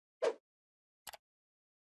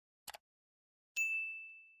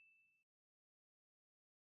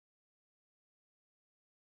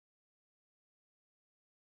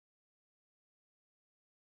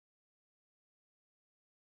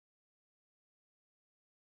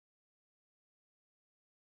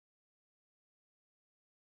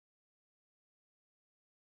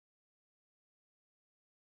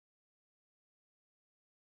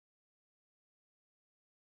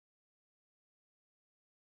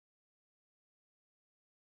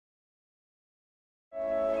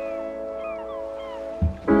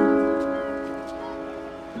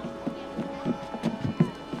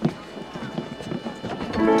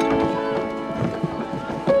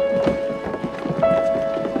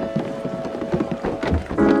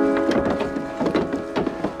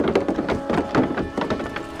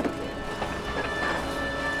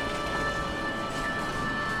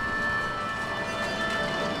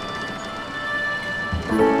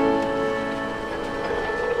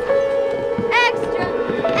Extra!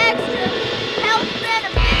 Extra! Health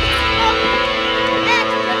benefits!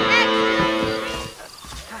 Extra! Extra!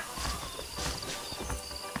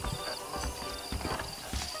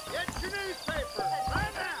 Get your newspaper!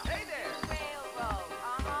 Right now! Hey there! Railroad,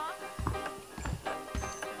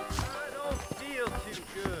 I don't feel too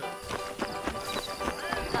good.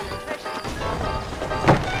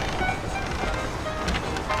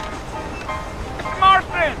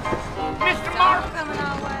 Marston! Mr. Marston! Coming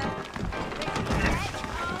our way.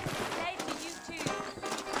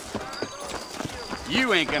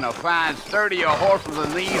 You ain't gonna find sturdier horses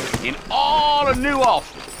than these in all of New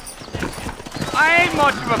Austin. I ain't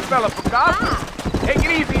much of a fella for gossip. Take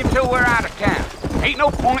it easy until we're out of town. Ain't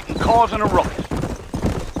no point in causing a ruckus.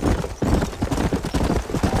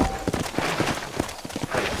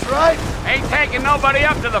 That's right. Ain't taking nobody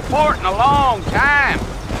up to the fort in a long time.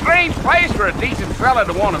 Strange place for a decent fella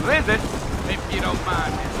to want to visit, if you don't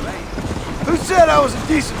mind me saying. Who said I was a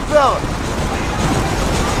decent fella?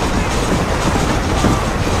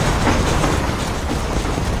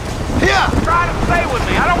 Yeah! Try to stay with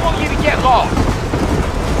me. I don't want you to get lost.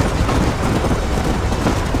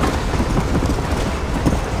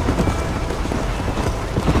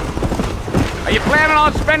 Are you planning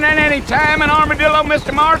on spending any time in Armadillo,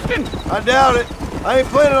 Mr. Marston? I doubt it. I ain't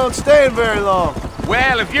planning on staying very long.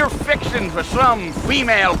 Well, if you're fixing for some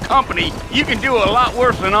female company, you can do a lot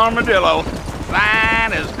worse than Armadillo.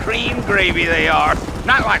 Fine as cream gravy they are.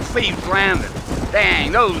 Not like Thieves Landing.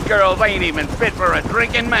 Dang, those girls ain't even fit for a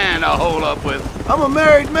drinking man to hole up with. I'm a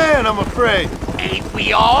married man, I'm afraid. Ain't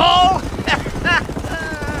we all?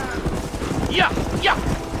 Yeah, yeah.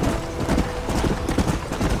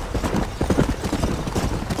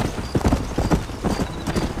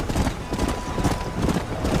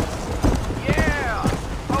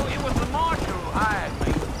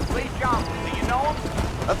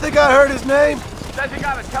 I think I heard his name. Says he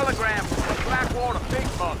got a telegram from the Blackwater Big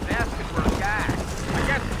Bucks asking for a guy. I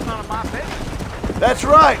guess it's none of my business. That's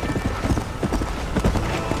right.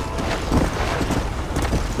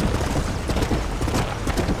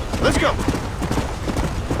 Let's go.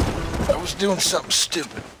 I was doing something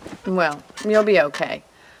stupid. Well, you'll be okay.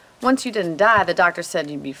 Once you didn't die, the doctor said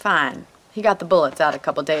you'd be fine. He got the bullets out a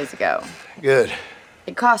couple days ago. Good.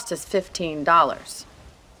 It cost us $15.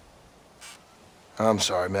 I'm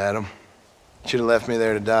sorry, madam. Should have left me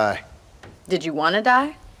there to die. Did you want to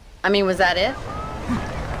die? I mean, was that it?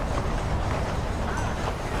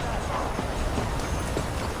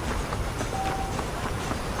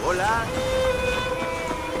 Hola.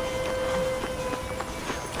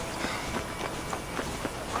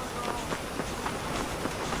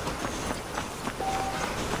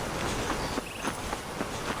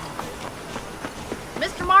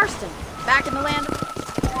 Mr. Marston, back in the land of...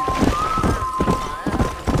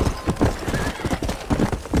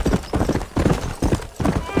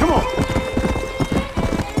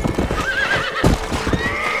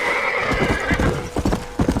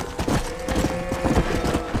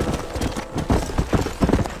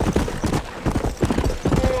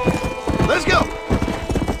 Let's go.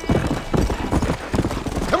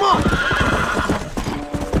 Come on.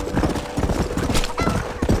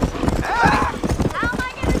 How am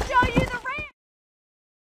I going to show you the ramp?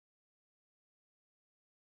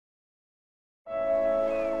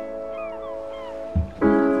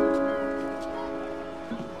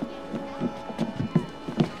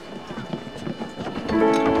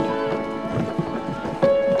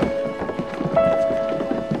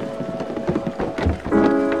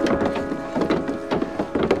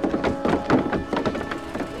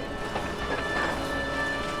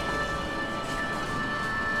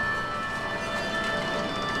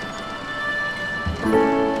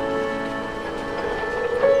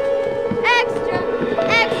 Extra!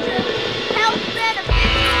 Extra! Health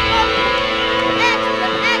benefits! Extra!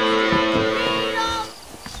 Extra! Need all...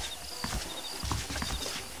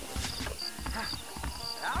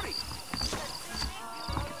 Howdy.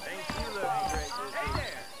 Ain't you looking great, Hey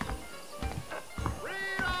there.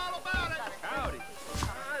 Read all about it. Howdy.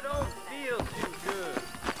 I don't feel too good.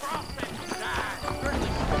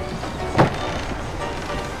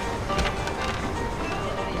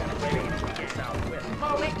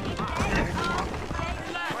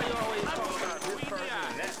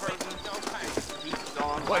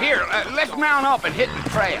 Well, here, let's mount up and hit the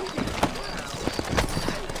trail.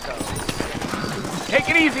 Take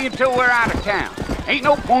it easy until we're out of town. Ain't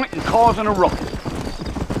no point in causing a ruckus.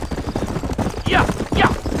 Yeah, yeah.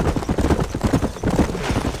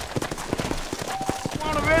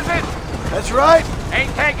 Want to visit? That's right.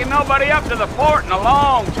 Ain't taking nobody up to the fort in a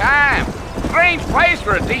long time. strange place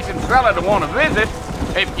for a decent fella to want to visit,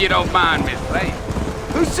 if you don't mind me saying.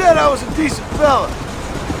 Who said I was a decent fella?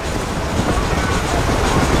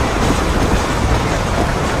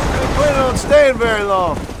 I ain't planning on staying very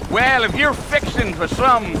long. Well, if you're fixing for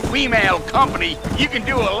some female company, you can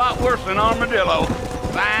do a lot worse than armadillo.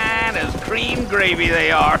 Fine as cream gravy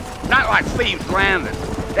they are. Not like Thieves Landing.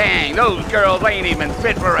 Dang, those girls ain't even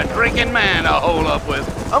fit for a drinking man to hole up with.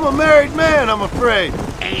 I'm a married man, I'm afraid.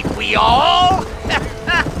 Ain't we all?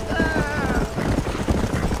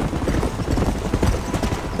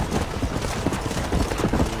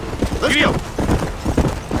 Let's go.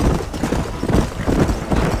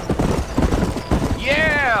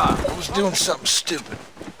 Yeah! I was doing something stupid.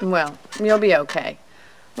 Well, you'll be okay.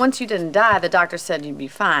 Once you didn't die, the doctor said you'd be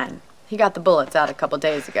fine. He got the bullets out a couple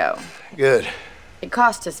days ago. Good. It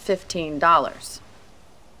cost us $15.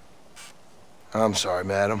 I'm sorry,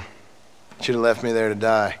 madam. Should have left me there to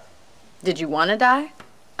die. Did you want to die?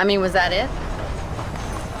 I mean, was that it?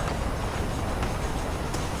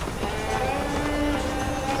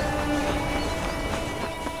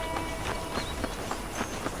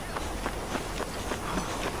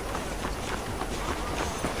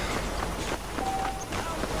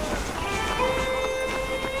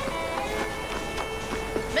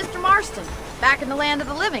 Mr. Marston, back in the land of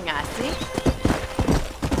the living, I see.